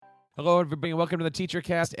Hello, everybody, and welcome to the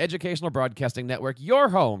TeacherCast Educational Broadcasting Network, your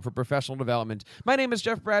home for professional development. My name is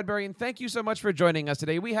Jeff Bradbury, and thank you so much for joining us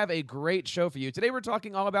today. We have a great show for you. Today, we're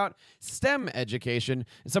talking all about STEM education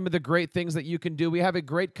and some of the great things that you can do. We have a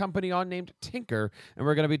great company on named Tinker, and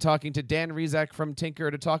we're going to be talking to Dan Rizak from Tinker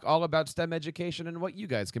to talk all about STEM education and what you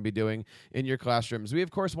guys can be doing in your classrooms. We, of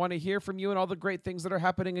course, want to hear from you and all the great things that are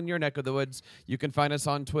happening in your neck of the woods. You can find us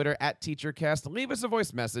on Twitter at TeacherCast. Leave us a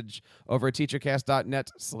voice message over at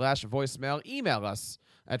teachercast.net/voicemail. Email us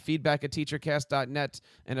at feedback@teachercast.net.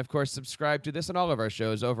 And, of course, subscribe to this and all of our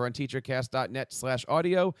shows over on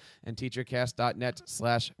teachercast.net/audio and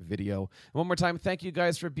teachercast.net/video. One more time, thank you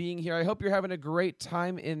guys for being here. I hope you're having a great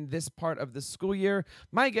time in this part of the school year.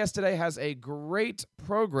 My guest today has a great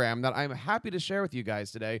program that I'm happy to share with you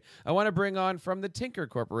guys today. I want to bring on from the Tinker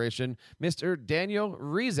Corporation, Mr. Daniel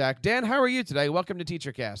Rizak. Dan, how are you today? Welcome to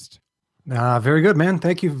TeacherCast. Very good, man.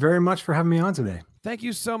 Thank you very much for having me on today. Thank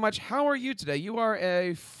you so much. How are you today? You are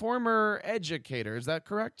a former educator. Is that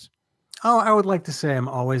correct? Oh, I would like to say I'm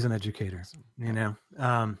always an educator, yes.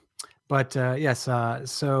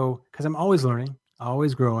 So, because I'm always learning,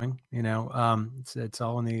 always growing, it's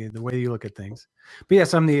all in the way you look at things. But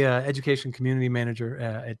yes, I'm the education community manager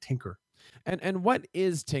at Tinker. And what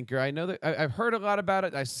is Tinker? I know that I've heard a lot about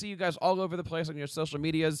it. I see you guys all over the place on your social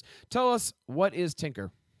medias. Tell us, what is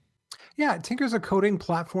Tinker? Yeah, Tinker's a coding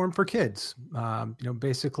platform for kids.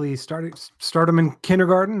 Basically start them in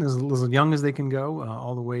kindergarten, as young as they can go,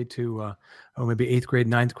 all the way to maybe 8th grade,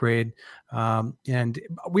 9th grade. And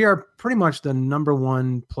we are pretty much the number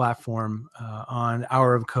one platform on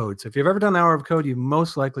Hour of Code. So if you've ever done Hour of Code, you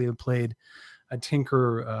most likely have played a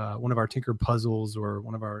Tinker, one of our Tinker puzzles or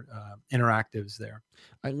one of our interactives there.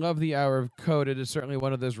 I love the Hour of Code. It is certainly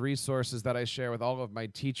one of those resources that I share with all of my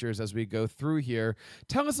teachers as we go through here.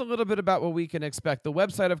 Tell us a little bit about what we can expect. The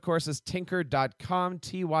website, of course, is tinker.com,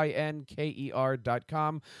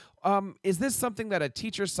 TYNKER.com. Is this something that a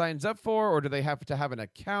teacher signs up for, or do they have to have an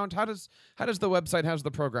account? How does the website, how's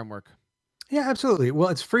the program work? Yeah, absolutely. Well,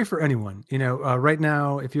 it's free for anyone. Right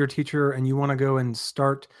now, if you're a teacher and you want to go and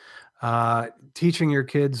start teaching your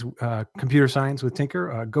kids computer science with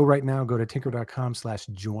Tinker, go to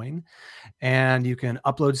tinker.com/join, and you can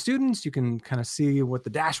upload students. You can kind of see what the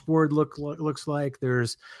dashboard looks like.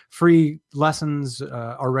 There's free lessons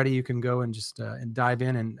already. You can go and just and dive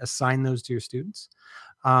in and assign those to your students.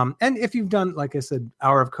 And if you've done, like I said,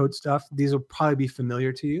 Hour of Code stuff, these will probably be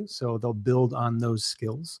familiar to you, so they'll build on those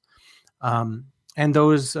skills. And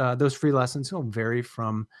those free lessons will vary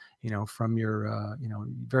from your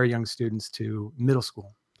very young students to middle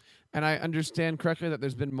school. And I understand correctly that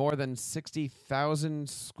there's been more than 60,000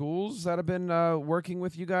 schools that have been working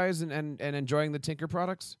with you guys and enjoying the Tinker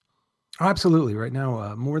products? Oh, absolutely. Right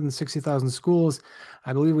now, more than 60,000 schools.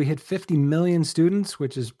 I believe we hit 50 million students,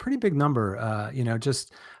 which is a pretty big number.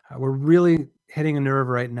 We're really hitting a nerve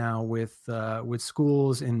right now with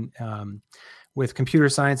schools in with computer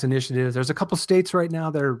science initiatives. There's a couple states right now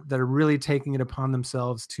that are really taking it upon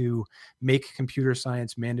themselves to make computer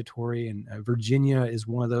science mandatory, and Virginia is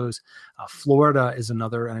one of those. Florida is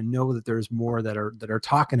another, and I know that there's more that are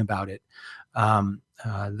talking about it.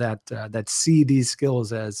 That see these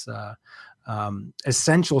skills as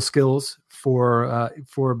essential skills for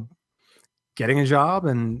getting a job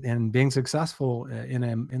and being successful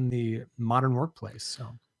in the modern workplace. So.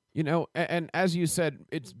 And as you said,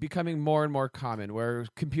 it's becoming more and more common where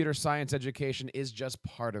computer science education is just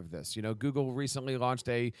part of this. Google recently launched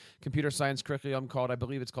a computer science curriculum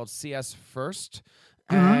called CS First.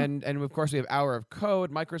 Mm-hmm. And of course, we have Hour of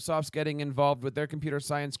Code. Microsoft's getting involved with their computer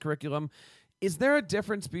science curriculum. Is there a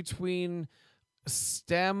difference between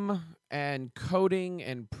STEM and coding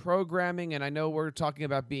and programming? And I know we're talking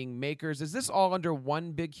about being makers. Is this all under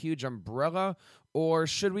one big, huge umbrella? Or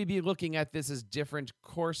should we be looking at this as different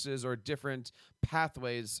courses or different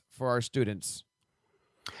pathways for our students?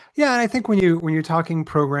 Yeah, and I think when you're talking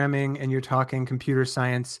programming and you're talking computer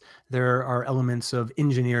science, there are elements of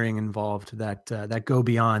engineering involved that go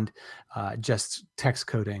beyond just text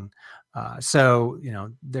coding. So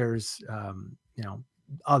there's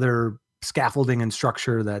other scaffolding and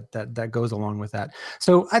structure that goes along with that.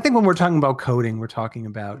 So I think when we're talking about coding, we're talking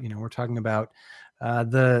about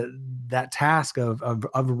that task of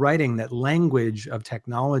writing that language of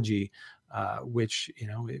technology, which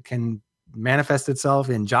it can manifest itself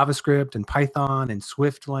in JavaScript and Python and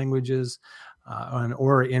Swift languages,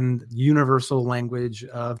 or in universal language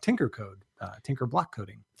of Tinker code, Tinker block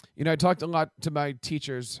coding. I talked a lot to my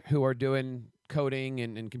teachers who are doing coding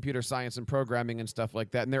and computer science and programming and stuff like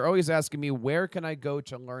that. And they're always asking me, where can I go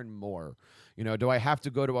to learn more? Do I have to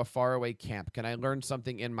go to a faraway camp? Can I learn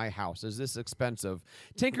something in my house? Is this expensive?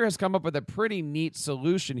 Tinker has come up with a pretty neat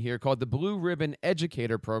solution here called the Blue Ribbon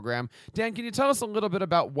Educator Program. Dan, can you tell us a little bit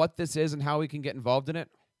about what this is and how we can get involved in it?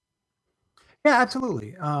 Yeah,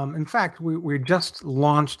 absolutely. In fact, we just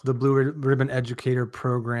launched the Blue Ribbon Educator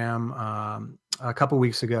Program a couple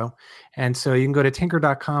weeks ago. And so you can go to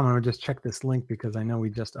tinker.com, and I'll just check this link because I know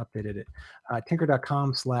we just updated it.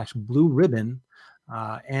 Tinker.com/blue ribbon,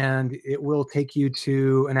 and it will take you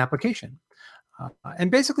to an application.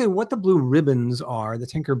 And basically what the Blue Ribbons are, the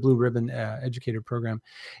Tinker Blue Ribbon Educator Program,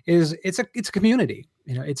 is it's a community.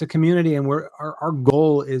 It's a community, and our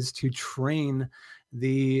goal is to train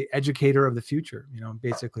the educator of the future,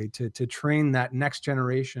 basically to train that next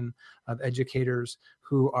generation of educators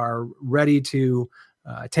who are ready to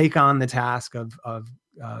take on the task of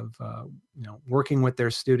working with their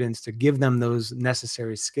students to give them those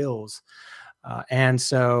necessary skills. And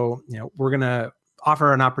so, we're going to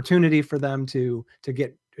offer an opportunity for them to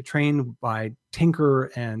get trained by Tinker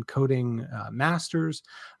and coding masters,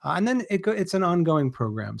 and then it's an ongoing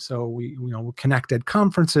program. So we connect at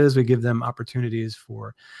conferences. We give them opportunities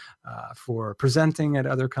for presenting at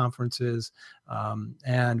other conferences,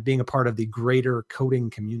 and being a part of the greater coding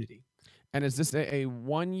community. And is this a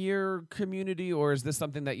 1-year community, or is this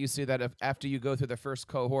something that you see that if after you go through the first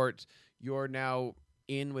cohort, you're now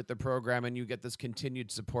in with the program and you get this continued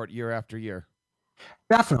support year after year?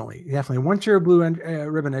 Definitely. Once you're a Blue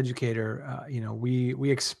Ribbon Educator,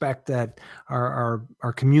 we expect that our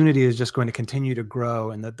community is just going to continue to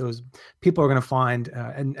grow, and that those people are going to find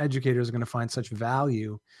and educators are going to find such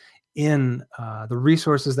value in the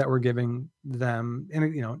resources that we're giving them,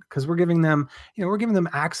 and because we're giving them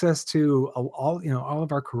access to all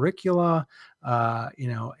of our curricula,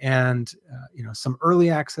 and some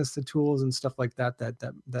early access to tools and stuff like that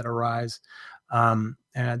arise.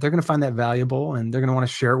 And they're going to find that valuable, and they're going to want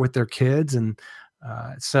to share it with their kids. And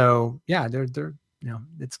so, yeah,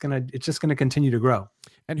 it's just going to continue to grow.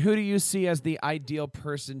 And who do you see as the ideal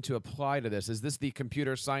person to apply to this? Is this the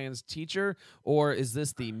computer science teacher, or is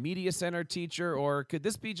this the media center teacher, or could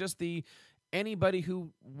this be just anybody who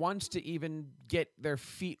wants to even get their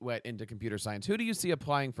feet wet into computer science? Who do you see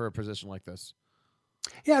applying for a position like this?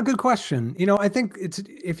 Yeah, good question. I think it's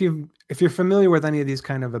if you're familiar with any of these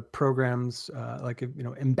kind of programs, like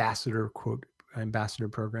ambassador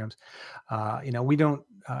programs,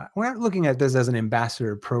 we're not looking at this as an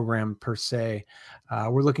ambassador program per se.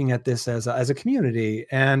 We're looking at this as a community.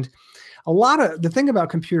 And the thing about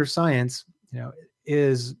computer science,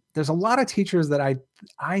 is there's a lot of teachers that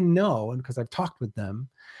I know, and because I've talked with them,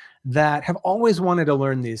 that have always wanted to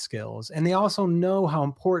learn these skills. And they also know how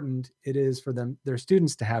important it is for their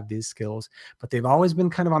students to have these skills, but they've always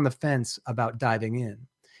been kind of on the fence about diving in.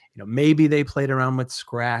 Maybe they played around with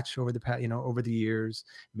Scratch over the years.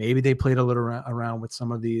 Maybe they played a little around with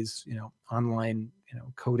some of these, online,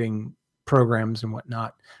 coding programs and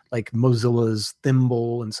whatnot, like Mozilla's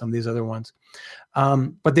Thimble and some of these other ones.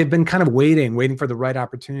 But they've been kind of waiting for the right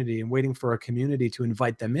opportunity and waiting for a community to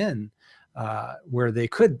invite them in, where they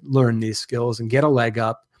could learn these skills and get a leg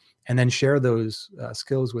up, and then share those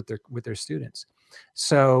skills with their students.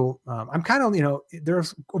 So I'm kind of,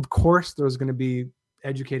 there's going to be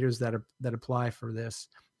educators that apply for this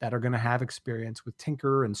that are going to have experience with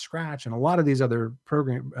Tinker and Scratch and a lot of these other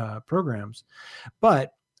programs.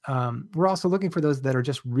 But we're also looking for those that are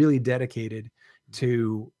just really dedicated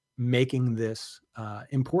to making this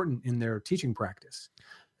important in their teaching practice.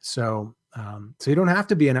 So you don't have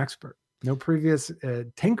to be an expert. No previous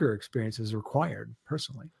Tinker experience is required,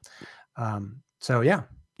 personally. So, yeah.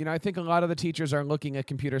 I think a lot of the teachers are looking at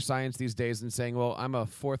computer science these days and saying, well, I'm a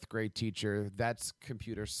 4th grade teacher. That's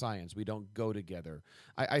computer science. We don't go together.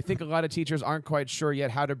 I think a lot of teachers aren't quite sure yet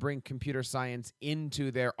how to bring computer science into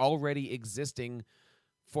their already existing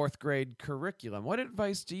 4th grade curriculum. What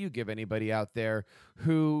advice do you give anybody out there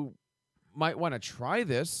who might want to try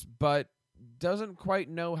this, but doesn't quite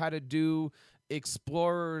know how to do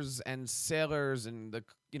explorers and sailors and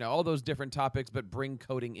all those different topics, but bring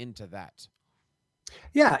coding into that?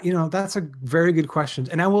 Yeah, that's a very good question.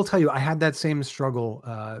 And I will tell you, I had that same struggle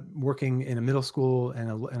working in a middle school and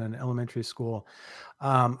an elementary school.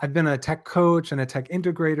 I've been a tech coach and a tech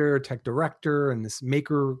integrator, tech director, and this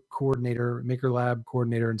maker lab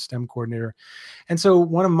coordinator, and STEM coordinator. And so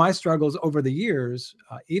one of my struggles over the years,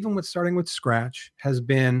 even with starting with Scratch, has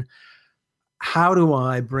been, how do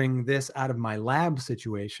I bring this out of my lab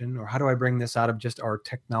situation, or how do I bring this out of just our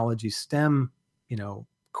technology STEM,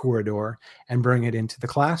 corridor and bring it into the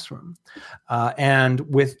classroom.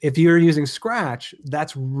 If you're using Scratch,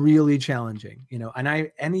 that's really challenging,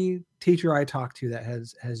 and any teacher I talk to that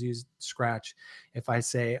has used Scratch, if I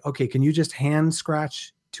say, okay, can you just hand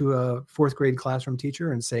Scratch to a fourth grade classroom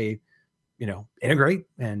teacher and say, integrate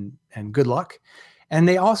and good luck. And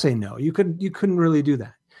they all say no, you couldn't really do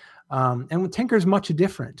that. And with Tinker is much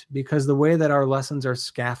different because the way that our lessons are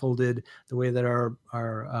scaffolded, the way that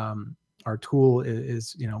our tool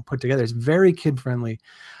is put together is very kid friendly.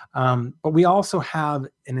 But we also have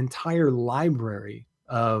an entire library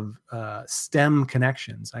of STEM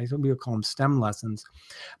connections. We call them STEM lessons,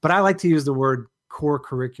 but I like to use the word core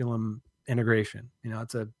curriculum integration.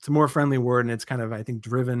 It's a more friendly word, and it's kind of, I think,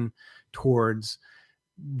 driven towards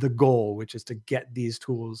the goal, which is to get these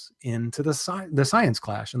tools into the science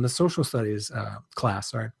class and the social studies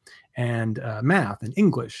class, and math and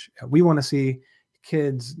English. We want to see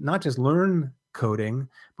kids not just learn coding,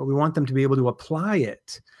 but we want them to be able to apply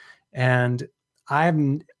it. And I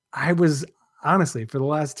was honestly, for the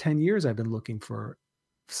last 10 years, I've been looking for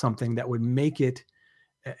something that would make it,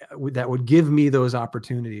 that would give me those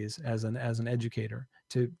opportunities as an educator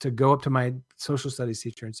to go up to my social studies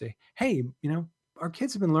teacher and say, hey, our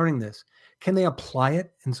kids have been learning this. Can they apply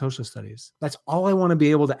it in social studies? That's all I want to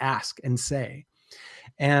be able to ask and say.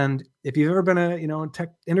 And if you've ever been a tech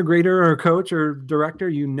integrator or coach or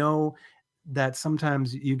director, that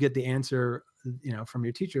sometimes you get the answer, from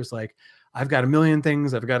your teachers, like, I've got a million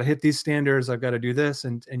things, I've got to hit these standards, I've got to do this.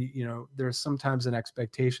 And there's sometimes an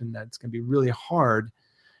expectation that it's going to be really hard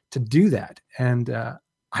to do that. And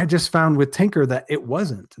I just found with Tinker that it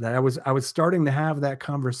wasn't, that I was starting to have that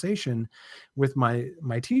conversation with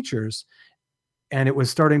my teachers, and it was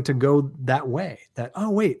starting to go that way, that, oh,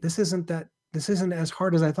 wait, this isn't as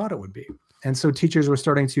hard as I thought it would be. And so teachers were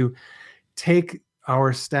starting to take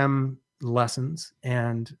our STEM lessons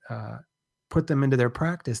and put them into their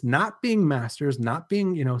practice, not being masters, not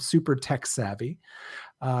being, super tech savvy,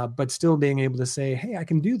 but still being able to say, hey, I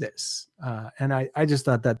can do this. And I just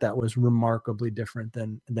thought that was remarkably different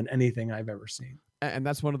than anything I've ever seen. And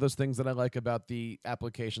that's one of those things that I like about the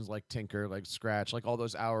applications like Tinker, like Scratch, like all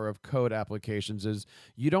those hour of code applications, is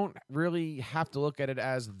you don't really have to look at it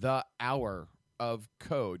as the hour of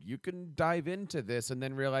code. You can dive into this and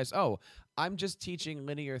then realize, oh, I'm just teaching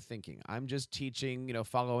linear thinking. I'm just teaching,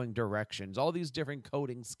 following directions, all these different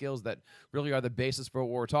coding skills that really are the basis for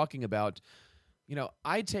what we're talking about.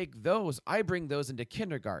 I take those, I bring those into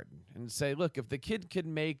kindergarten and say, look, if the kid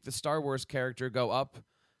can make the Star Wars character go up,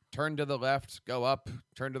 turn to the left, go up,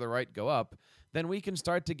 turn to the right, go up, then we can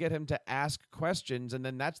start to get him to ask questions. And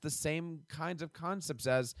then that's the same kinds of concepts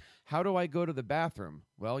as, how do I go to the bathroom?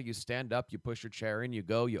 Well, you stand up, you push your chair in, you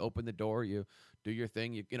go, you open the door, you do your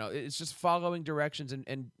thing. It's just following directions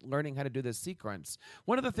and learning how to do this sequence.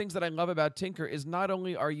 One of the things that I love about Tinker is not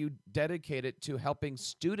only are you dedicated to helping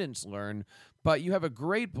students learn, but you have a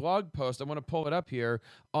great blog post, I want to pull it up here,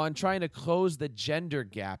 on trying to close the gender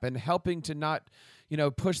gap and helping to not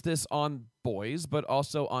push this on boys, but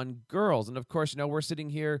also on girls. And of course, we're sitting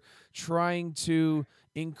here trying to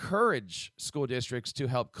encourage school districts to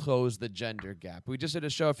help close the gender gap. We just did a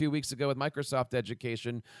show a few weeks ago with Microsoft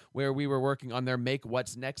Education where we were working on their Make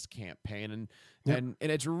What's Next campaign. And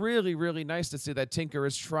it's really, really nice to see that Tinker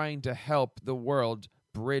is trying to help the world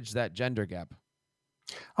bridge that gender gap.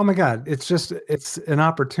 Oh my God. It's an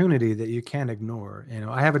opportunity that you can't ignore.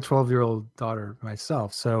 I have a 12-year-old daughter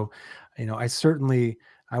myself. So,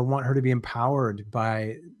 I want her to be empowered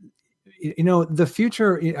by, the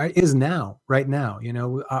future is now, right now.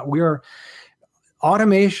 We are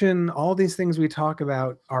automation, all these things we talk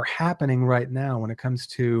about are happening right now when it comes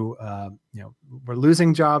to, we're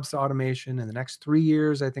losing jobs to automation. In the next 3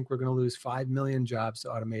 years, I think we're going to lose 5 million jobs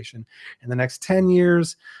to automation. In the next 10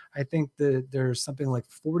 years, I think that there's something like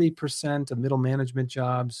 40% of middle management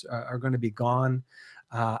jobs are going to be gone.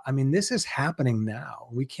 This is happening now.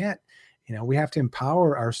 We can't, we have to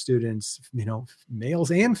empower our students,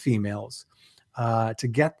 males and females, to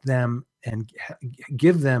get them and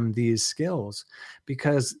give them these skills,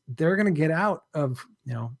 because they're going to get out of,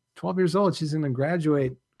 12 years old. She's going to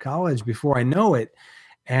graduate college before I know it.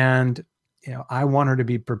 And, I want her to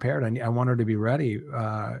be prepared. I want her to be ready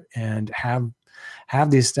and have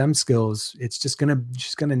these STEM skills. It's she's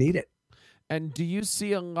going to need it. And do you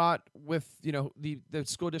see a lot with, the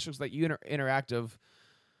school districts that you interact of,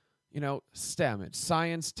 STEM, it's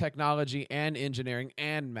science, technology, and engineering,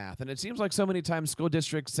 and math. And it seems like so many times school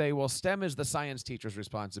districts say, well, STEM is the science teacher's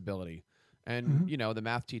responsibility. And, the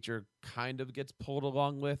math teacher kind of gets pulled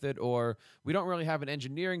along with it, or we don't really have an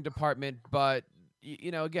engineering department, but,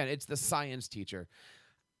 again, it's the science teacher.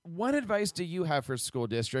 what advice do you have for school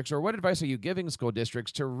districts, or what advice are you giving school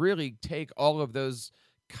districts to really take all of those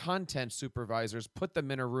content supervisors, put them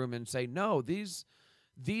in a room and say, no, these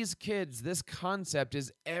kids, this concept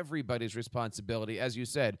is everybody's responsibility, as you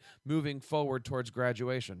said, moving forward towards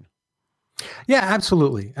graduation? Yeah,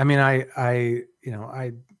 absolutely. I mean, I've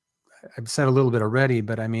said a little bit already,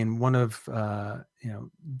 but I mean, one of,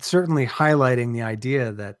 certainly highlighting the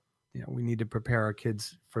idea that, we need to prepare our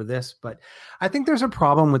kids for this. But I think there's a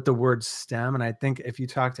problem with the word STEM. And I think if you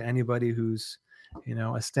talk to anybody who's,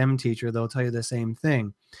 a STEM teacher, they'll tell you the same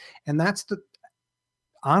thing. And that's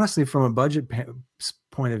honestly, from a budget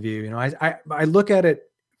point of view, I look at it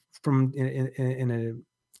from in a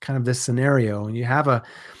kind of this scenario, and you have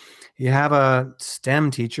a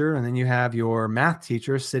STEM teacher, and then you have your math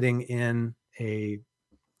teacher sitting in a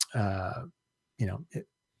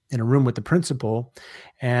in a room with the principal,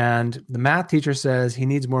 and the math teacher says he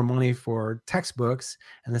needs more money for textbooks,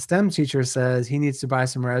 and the STEM teacher says he needs to buy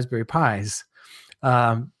some Raspberry Pis.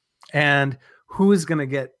 And who is going to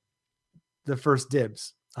get the first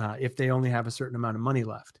dibs if they only have a certain amount of money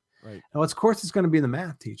left? Right. Now, of course, it's going to be the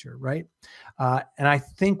math teacher, right? And I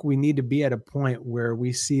think we need to be at a point where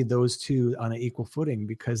we see those two on an equal footing,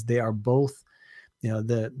 because they are both,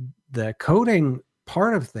 the coding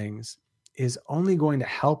part of things is only going to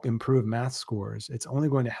help improve math scores. It's only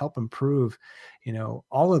going to help improve,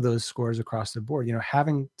 all of those scores across the board.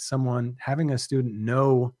 Having a student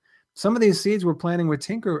know some of these seeds we're planting with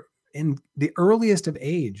Tinker in the earliest of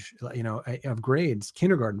age, of grades,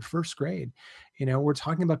 kindergarten, first grade. We're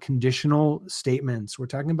talking about conditional statements. We're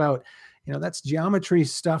talking about, that's geometry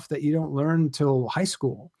stuff that you don't learn till high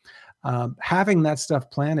school. Having that stuff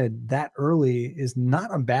planted that early is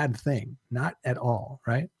not a bad thing, not at all,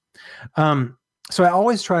 right? So I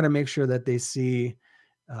always try to make sure that they see,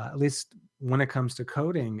 at least when it comes to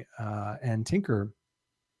coding and Tinker,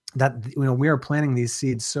 that we are planting these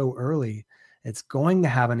seeds so early, it's going to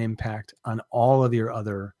have an impact on all of your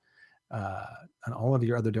other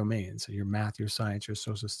domains, so your math, your science, your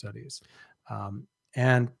social studies.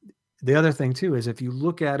 And the other thing too is, if you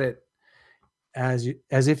look at it as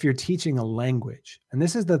if you're teaching a language, and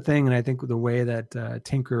this is the thing, and I think the way that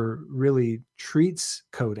Tinker really treats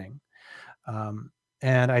coding,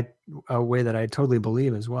 and a way that I totally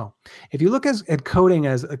believe as well. If you look at coding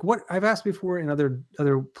as like what I've asked before in other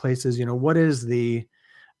places, what is the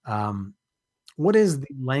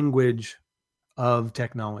language of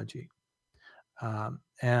technology?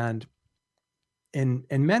 And in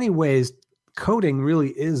many ways, coding really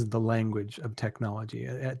is the language of technology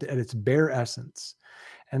at its bare essence.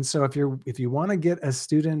 And so if you want to get a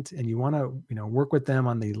student and you want to work with them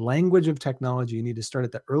on the language of technology, you need to start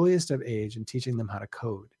at the earliest of age and teaching them how to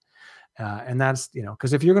code. And that's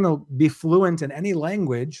because if you're going to be fluent in any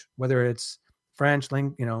language, whether it's French,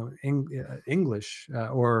 English,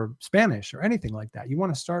 or Spanish, or anything like that, you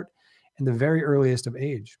want to start in the very earliest of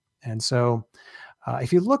age. And so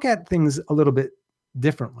if you look at things a little bit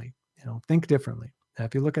differently, think differently.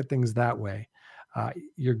 If you look at things that way,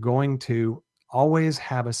 you're going to always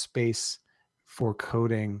have a space for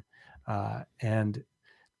coding, and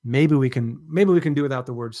maybe we can do without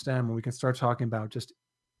the word STEM, and we can start talking about just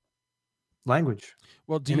language.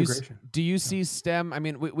 Well, do you see STEM? I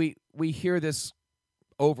mean, we hear this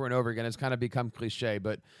over and over again. It's kind of become cliche,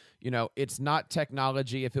 but it's not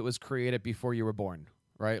technology if it was created before you were born,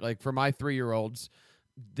 right? Like for my 3-year-olds,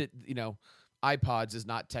 iPods is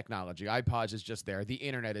not technology. iPods is just there. The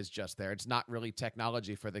internet is just there. It's not really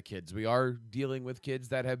technology for the kids. We are dealing with kids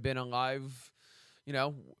that have been alive,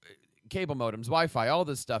 cable modems, Wi-Fi, all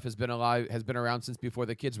this stuff has been around since before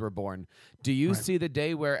the kids were born. Do you see the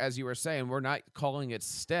day where, as you were saying, we're not calling it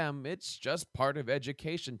STEM, it's just part of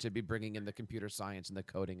education to be bringing in the computer science and the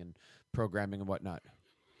coding and programming and whatnot?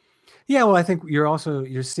 Yeah, well, I think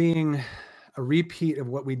you're seeing a repeat of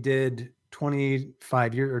what we did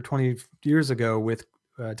 25 years or 20 years ago with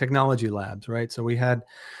technology labs, right? So we had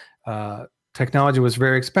technology was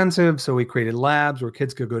very expensive, so we created labs where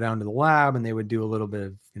kids could go down to the lab and they would do a little bit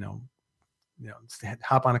of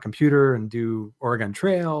hop on a computer and do Oregon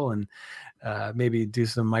Trail and maybe do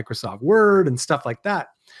some Microsoft Word and stuff like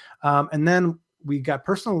that. And then we got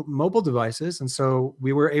personal mobile devices, and so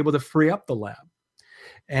we were able to free up the lab.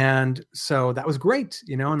 And so that was great.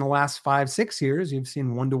 In the last 5-6 years, you've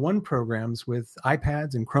seen one-to-one programs with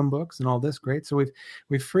iPads and Chromebooks and all this. Great. So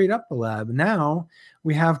we've freed up the lab. Now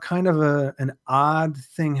we have kind of an odd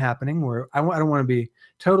thing happening where I don't want to be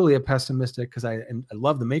totally pessimistic, because I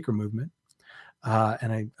love the maker movement.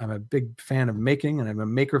 And I'm a big fan of making, and I'm a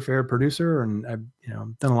Maker Faire producer, and I've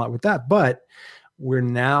done a lot with that. But we're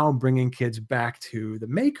now bringing kids back to the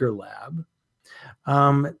Maker Lab,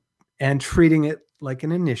 um, and treating it like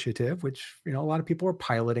an initiative, which, a lot of people are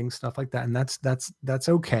piloting stuff like that, and that's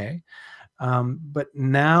okay. But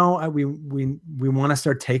now we want to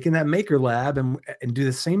start taking that maker lab and do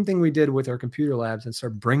the same thing we did with our computer labs and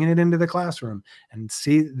start bringing it into the classroom and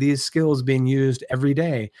see these skills being used every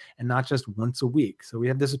day and not just once a week. So we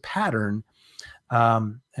have this pattern,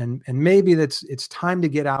 and maybe it's time to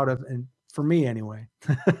get out of, and for me anyway,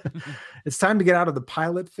 it's time to get out of the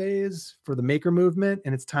pilot phase for the maker movement,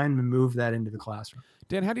 and it's time to move that into the classroom.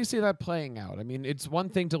 Dan, how do you see that playing out? I mean, it's one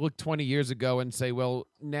thing to look 20 years ago and say, well,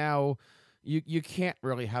 now you can't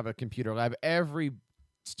really have a computer lab. Every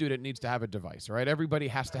student needs to have a device, right? Everybody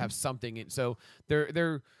has to have something. So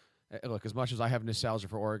they're look, as much as I have nostalgia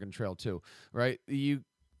for Oregon Trail too, right? You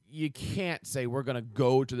can't say we're going to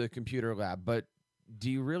go to the computer lab, but do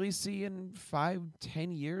you really see in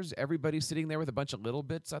 5-10 years everybody sitting there with a bunch of little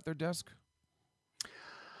bits at their desk?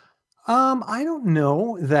 I don't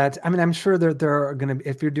know that. I mean, I'm sure that there are going to be,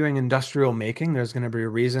 if you're doing industrial making, there's going to be a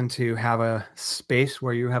reason to have a space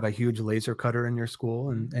where you have a huge laser cutter in your school,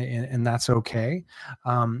 and that's okay.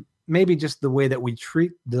 Maybe just the way that we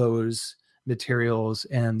treat those materials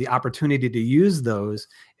and the opportunity to use those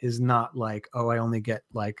is not like, oh, I only get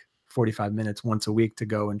like 45 minutes once a week to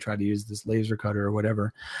go and try to use this laser cutter or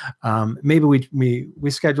whatever. Maybe we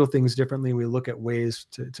schedule things differently. We look at ways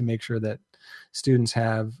to make sure that students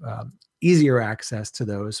have easier access to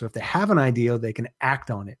those. So if they have an idea, they can act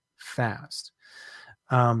on it fast.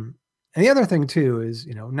 And the other thing too is,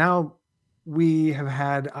 now we have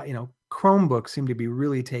had, Chromebooks seem to be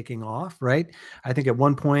really taking off, right? I think at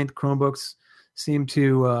one point Chromebooks seem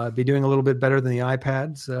to be doing a little bit better than the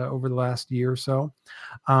iPads over the last year or so.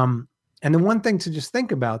 And the one thing to just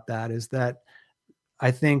think about that is that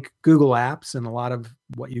I think Google Apps and a lot of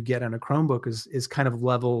what you get on a Chromebook is kind of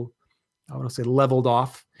leveled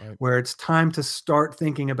off, right, where it's time to start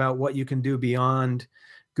thinking about what you can do beyond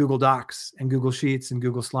Google Docs and Google Sheets and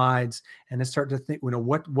Google Slides, and to start to think,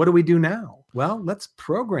 what do we do now? Well, let's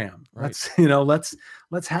program. Right.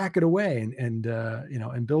 Let's hack it away and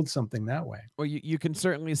build something that way. Well, you can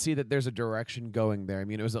certainly see that there's a direction going there. I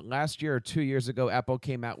mean, it was last year or 2 years ago, Apple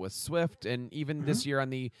came out with Swift, and even this year on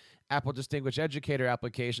the Apple Distinguished Educator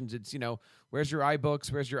applications, it's, where's your iBooks,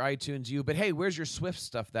 where's your iTunes U, but hey, where's your Swift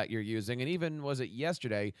stuff that you're using? And even, was it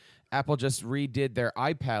yesterday, Apple just redid their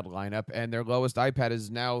iPad lineup, and their lowest iPad is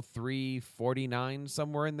now $349,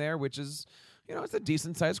 somewhere in there, which is, it's a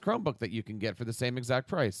decent-sized Chromebook that you can get for the same exact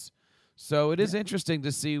price. So it is interesting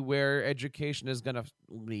to see where education is going to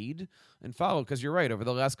lead and follow, because you're right, over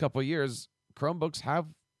the last couple of years, Chromebooks have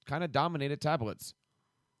kind of dominated tablets.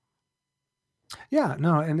 Yeah,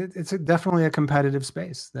 no, and it's definitely a competitive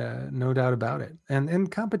space, no doubt about it. And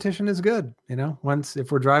competition is good, if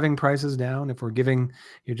we're driving prices down, if you're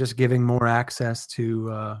just giving more access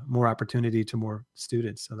to more opportunity to more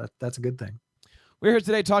students. So that's a good thing. We're here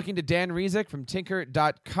today talking to Dan Rezic from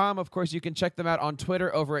Tynker.com. Of course, you can check them out on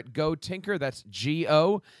Twitter over at GoTynker. That's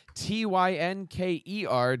GoTynker.com.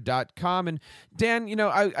 And Dan,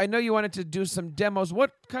 I know you wanted to do some demos.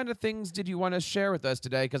 What kind of things did you want to share with us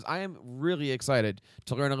today? Because I am really excited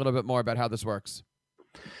to learn a little bit more about how this works.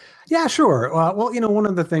 Yeah, sure. Well, one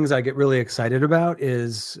of the things I get really excited about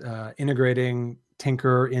is integrating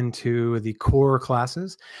Tynker into the core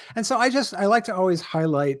classes. And so I like to always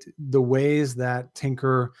highlight the ways that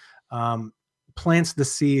Tynker plants the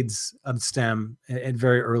seeds of STEM at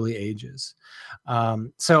very early ages.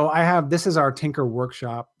 So this is our Tynker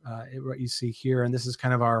workshop, what you see here, and this is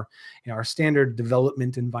kind of our standard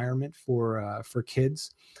development environment for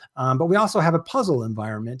kids. But we also have a puzzle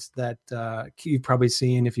environment that you've probably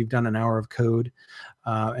seen if you've done an hour of code.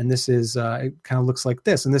 And this is it kind of looks like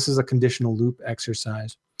this, and this is a conditional loop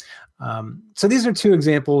exercise. So these are two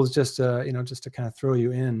examples, just to kind of throw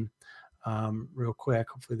you in real quick.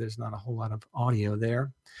 Hopefully, there's not a whole lot of audio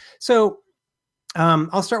there. So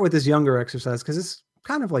I'll start with this younger exercise because it's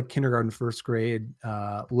kind of like kindergarten, first grade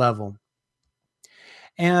level.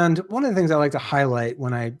 And one of the things I like to highlight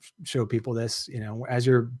when I show people this, as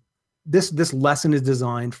this lesson is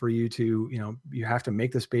designed for you to, you have to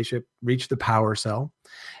make the spaceship reach the power cell.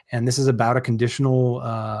 And this is about a conditional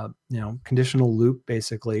loop,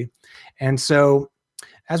 basically. And so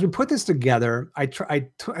as we put this together, I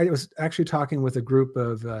was actually talking with a group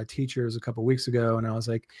of teachers a couple of weeks ago, and I was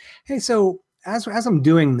like, hey, so as I'm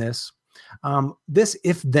doing this, This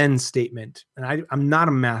if-then statement, and I'm not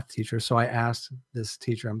a math teacher, so I asked this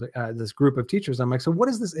teacher, this group of teachers, I'm like, so what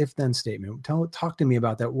is this if-then statement? Talk to me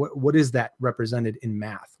about that. What is that represented in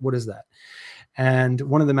math? What is that? And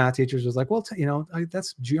one of the math teachers was like, well,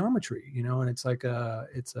 that's geometry, and it's like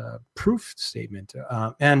it's a proof statement.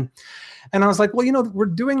 And I was like, well, we're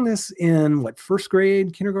doing this in first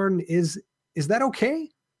grade, kindergarten. Is that okay?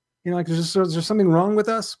 Like is there something wrong with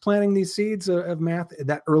us planting these seeds of math at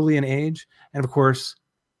that early in age? And of course,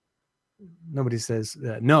 nobody says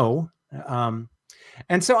no.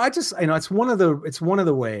 And so I just, it's one of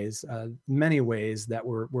the ways, many ways that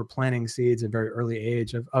we're planting seeds at a very early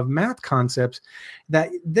age of math concepts that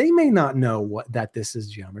they may not know that this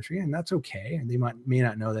is geometry, and that's okay. And they may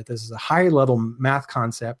not know that this is a high level math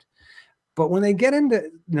concept, but when they get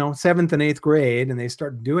into, 7th and 8th grade and they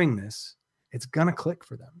start doing this, it's going to click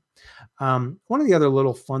for them. One of the other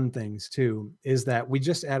little fun things too is that we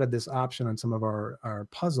just added this option on some of our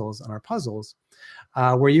puzzles,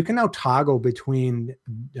 where you can now toggle between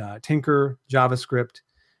Tinker, JavaScript,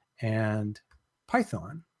 and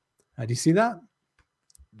Python. Do you see that?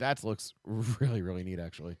 That looks really, really neat,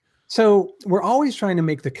 actually. So we're always trying to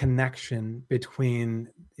make the connection between,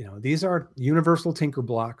 these are universal Tinker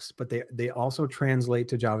blocks, but they also translate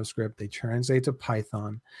to JavaScript. They translate to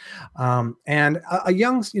Python. And a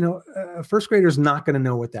young, a first grader is not going to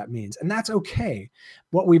know what that means. And that's okay.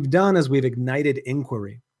 What we've done is we've ignited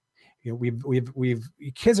inquiry.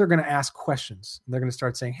 Kids are going to ask questions. They're going to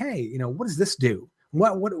start saying, hey, what does this do?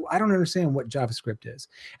 What I don't understand what JavaScript is.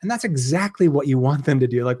 And that's exactly what you want them to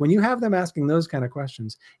do. Like when you have them asking those kind of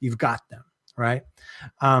questions, you've got them, right?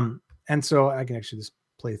 And so I can actually just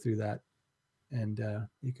play through that, and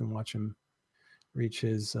you can watch him reach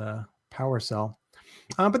his power cell.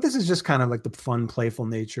 But this is just kind of like the fun, playful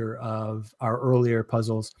nature of our earlier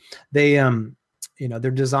puzzles. They're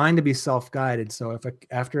designed to be self-guided. So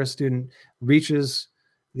after a student reaches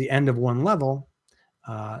the end of one level,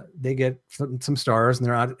 they get some stars and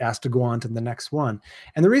they're not asked to go on to the next one.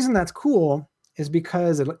 And the reason that's cool is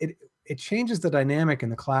because it changes the dynamic in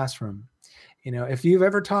the classroom. If you've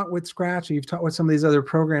ever taught with Scratch or you've taught with some of these other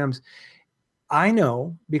programs, I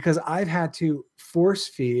know because I've had to force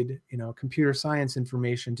feed, computer science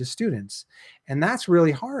information to students, and that's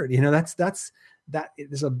really hard. That's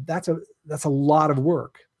a lot of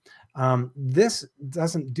work. This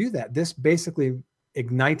doesn't do that. This basically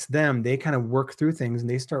ignites them. They kind of work through things and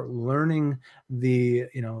they start learning the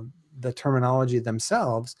terminology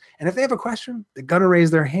themselves. And if they have a question, they're going to raise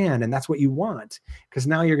their hand. And that's what you want, because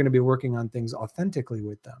now you're going to be working on things authentically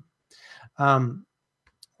with them.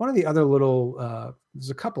 One of the other there's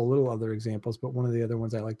a couple little other examples, but one of the other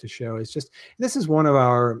ones I like to show is this is one of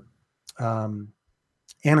our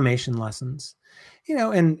animation lessons.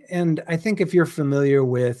 And I think if you're familiar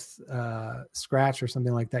with Scratch or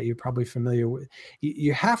something like that, you're probably familiar with,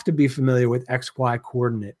 you have to be familiar with XY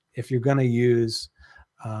coordinate if you're going to use,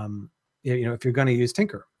 if you're going to use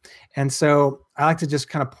Tinker. And so I like to just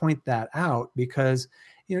kind of point that out because,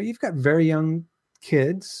 you've got very young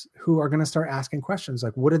kids who are going to start asking questions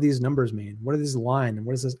like, what do these numbers mean? What is this line? And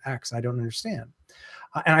what is this X? I don't understand.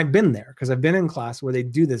 And I've been there because I've been in class where they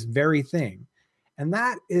do this very thing. And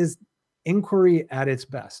that is inquiry at its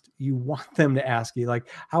best. You want them to ask you, like,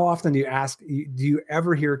 how often do you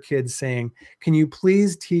ever hear kids saying, can you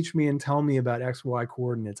please teach me and tell me about XY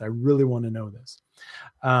coordinates? I really want to know this.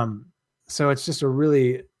 So it's just a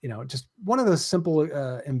really, just one of those simple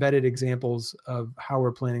embedded examples of how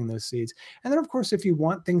we're planting those seeds. And then of course, if you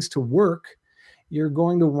want things to work, you're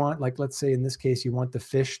going to want, like, let's say in this case, you want the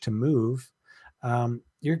fish to move.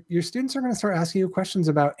 Your students are going to start asking you questions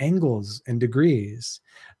about angles and degrees,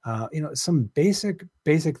 some basic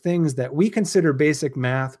things that we consider basic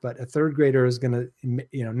math, but a third grader is going to,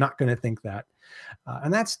 not going to think that.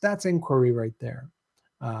 And that's inquiry right there.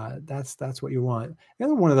 That's what you want. The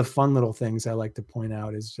other one of the fun little things I like to point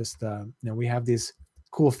out is just, we have these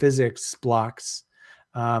cool physics blocks.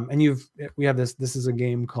 And we have this is a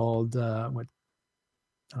game called,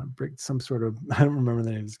 some sort of, I don't remember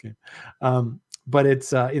the name of this game. But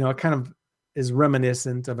it's, it kind of is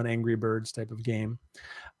reminiscent of an Angry Birds type of game.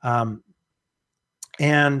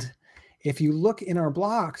 And if you look in our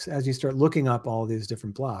blocks, as you start looking up all these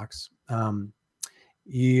different blocks,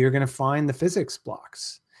 you're going to find the physics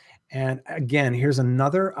blocks. And again, here's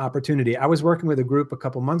another opportunity. I was working with a group a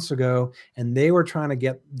couple months ago, and they were trying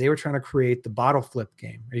to create the bottle flip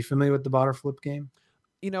game. Are you familiar with the bottle flip game?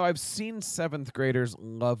 I've seen 7th graders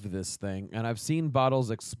love this thing, and I've seen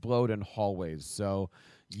bottles explode in hallways. So,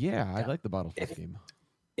 yeah, I like the bottle flip game.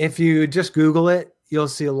 If you just Google it, you'll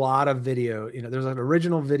see a lot of video. There's an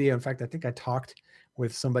original video. In fact, I think I talked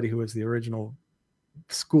with somebody who was the original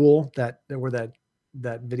school that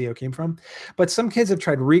video came from. But some kids have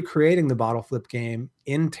tried recreating the bottle flip game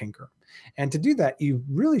in Tinker. And to do that, you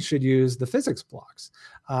really should use the physics blocks.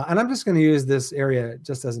 And I'm just going to use this area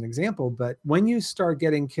just as an example. But when you start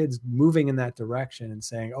getting kids moving in that direction and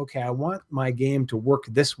saying, okay, I want my game to work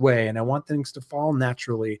this way, and I want things to fall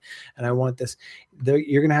naturally, and I want this,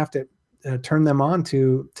 you're going to have to turn them on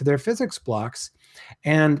to their physics blocks.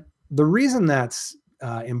 And the reason that's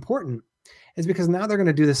important is because now they're going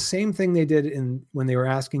to do the same thing they did when they were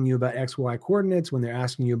asking you about X, Y coordinates, when they're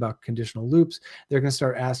asking you about conditional loops. They're going to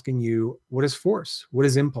start asking you, what is force? What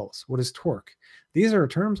is impulse? What is torque? These are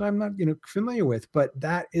terms I'm not familiar with, but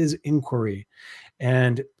that is inquiry.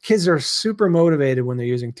 And kids are super motivated when they're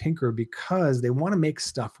using Tinker because they want to make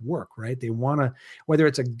stuff work, right? They want to, whether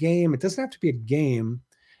it's a game, it doesn't have to be a game.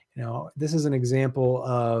 This is an example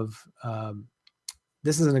of a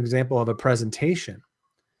presentation.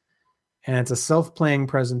 And it's a self-playing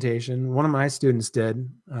presentation. One of my students did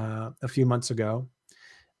a few months ago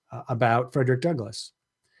about Frederick Douglass.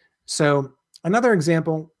 So another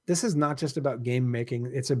example, this is not just about game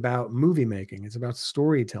making. It's about movie making. It's about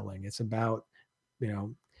storytelling. It's about,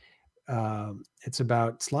 it's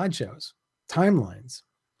about slideshows, timelines.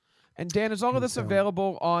 And Dan, is all of this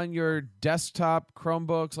available on your desktop,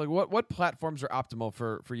 Chromebooks? Like what platforms are optimal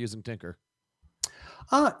for using Tinker?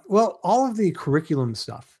 Well, all of the curriculum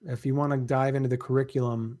stuff, if you want to dive into the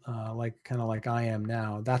curriculum, like I am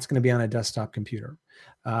now, that's going to be on a desktop computer.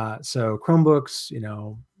 So Chromebooks,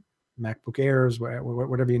 MacBook Airs,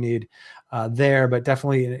 whatever you need there, but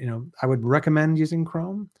definitely, I would recommend using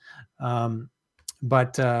Chrome.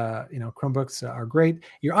 But Chromebooks are great.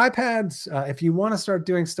 Your iPads, if you want to start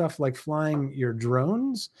doing stuff like flying your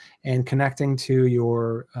drones and connecting to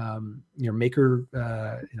your maker,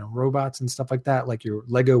 robots and stuff like that, like your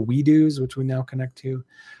Lego We-Dos, which we now connect to,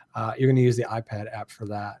 you're going to use the iPad app for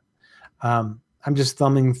that. I'm just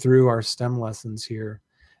thumbing through our STEM lessons here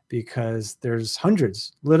because there's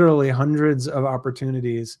literally hundreds of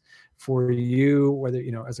opportunities for you, whether,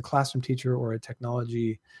 as a classroom teacher or a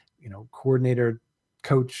technology, coordinator,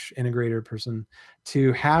 coach, integrator person,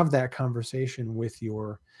 to have that conversation with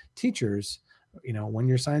your teachers. When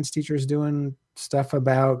your science teacher is doing stuff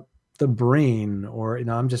about the brain, or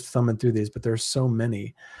I'm just thumbing through these, but there's so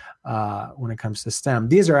many when it comes to STEM.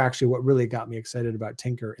 These are actually what really got me excited about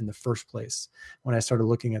Tinker in the first place when I started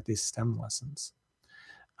looking at these STEM lessons.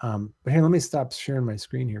 But here, let me stop sharing my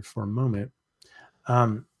screen here for a moment.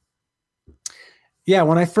 Yeah,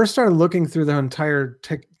 when I first started looking through the entire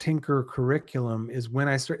Tinker curriculum is when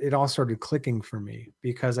it all started clicking for me,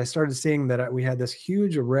 because I started seeing that we had this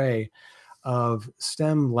huge array of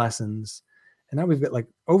STEM lessons, and now we've got like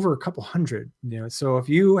over a couple hundred. So if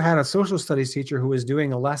you had a social studies teacher who was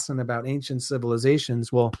doing a lesson about ancient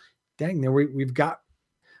civilizations, well, dang, there we've got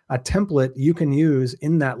a template you can use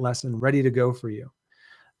in that lesson ready to go for you,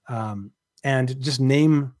 and just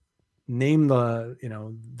name the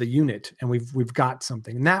unit, and we've got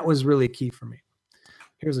something. And that was really key for me.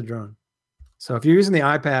 Here's a drone. So if you're using the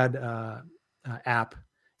iPad app,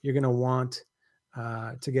 you're going to want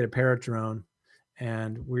to get a Parrot drone,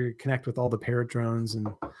 and we connect with all the Parrot drones and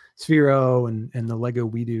Sphero and the Lego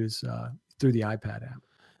We-Dos through the iPad app.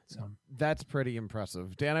 So that's pretty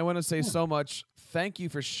impressive. Dan, I want to say so much. Thank you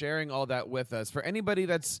for sharing all that with us. For anybody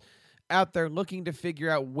that's out there looking to figure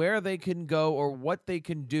out where they can go or what they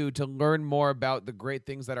can do to learn more about the great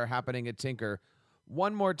things that are happening at Tinker,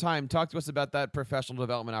 one more time, talk to us about that professional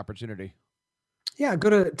development opportunity. Yeah, go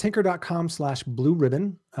to tinker.com/blue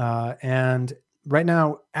ribbon. And right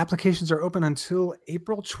now, applications are open until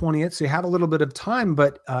April 20th. So you have a little bit of time.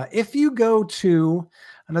 But if you go to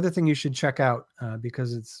another thing you should check out,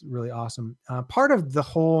 because it's really awesome. Part of the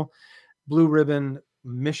whole Blue Ribbon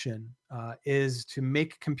mission is to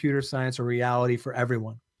make computer science a reality for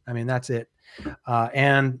everyone. I mean, that's it.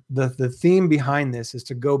 And the theme behind this is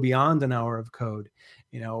to go beyond an hour of code.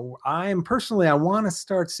 I want to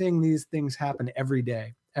start seeing these things happen every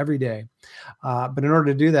day. But in order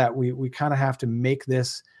to do that, we kind of have to make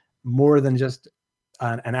this more than just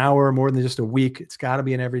an hour, more than just a week. It's got to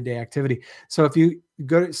be an everyday activity. So if you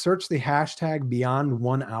go to search the hashtag beyond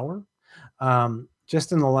 1 hour,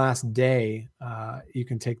 just in the last day, you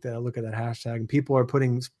can take a look at that hashtag, and people are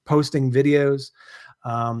posting videos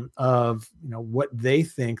of what they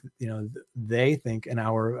think an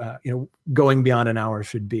hour, going beyond an hour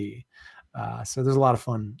should be. So there's a lot of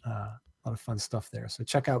fun lot of fun stuff there. So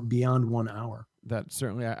check out Beyond 1 Hour. That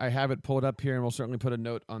certainly, I have it pulled up here, and we'll certainly put a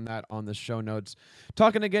note on that on the show notes.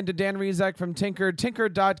 Talking again to Dan Rizak from Tinker,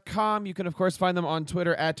 tinker.com. You can, of course, find them on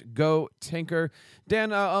Twitter at GoTinker.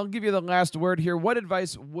 Dan, I'll give you the last word here. What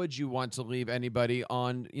advice would you want to leave anybody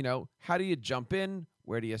on, how do you jump in?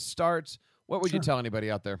 Where do you start? What would you tell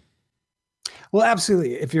anybody out there? Well,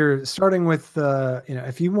 absolutely. If you're starting with,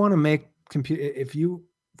 if you want to make if you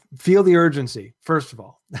feel the urgency, first of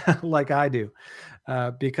all, like I do,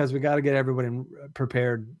 because we got to get everybody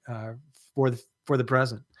prepared for the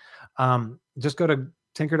present. Just go to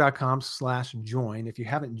tinker.com/join. If you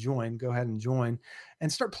haven't joined, go ahead and join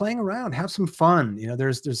and start playing around. Have some fun.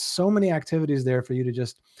 There's so many activities there for you to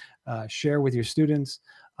just share with your students.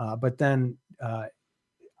 But then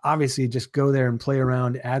obviously just go there and play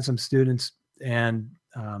around, add some students, and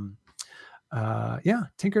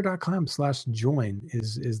tinker.com/join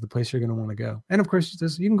is the place you're going to want to go. And of course,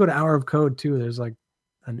 you can go to Hour of Code too. There's like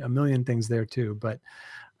a million things there too, but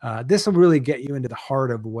this will really get you into the heart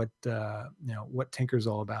of what Tinker's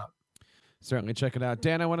all about. Certainly check it out.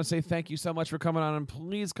 Dan, I want to say thank you so much for coming on, and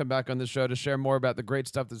please come back on the show to share more about the great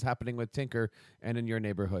stuff that's happening with Tinker and in your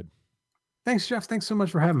neighborhood. Thanks, Jeff. Thanks so much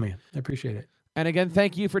for having me. I appreciate it. And again,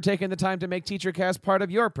 thank you for taking the time to make TeacherCast part of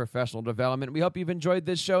your professional development. We hope you've enjoyed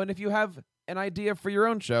this show. And if you have an idea for your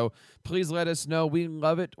own show, please let us know. We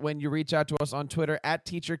love it when you reach out to us on Twitter at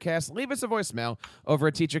TeacherCast. Leave us a voicemail over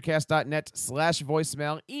at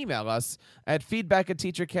teachercast.net/voicemail. Email us at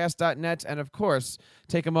feedback@teachercast.net. And of course,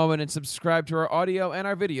 take a moment and subscribe to our audio and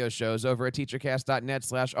our video shows over at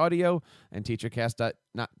teachercast.net/audio and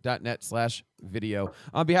teachercast.net/video.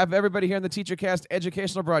 On behalf of everybody here on the TeacherCast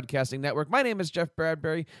Educational Broadcasting Network, my name is Jeff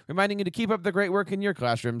Bradbury, reminding you to keep up the great work in your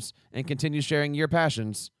classrooms and continue sharing your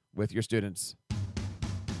passions with your students.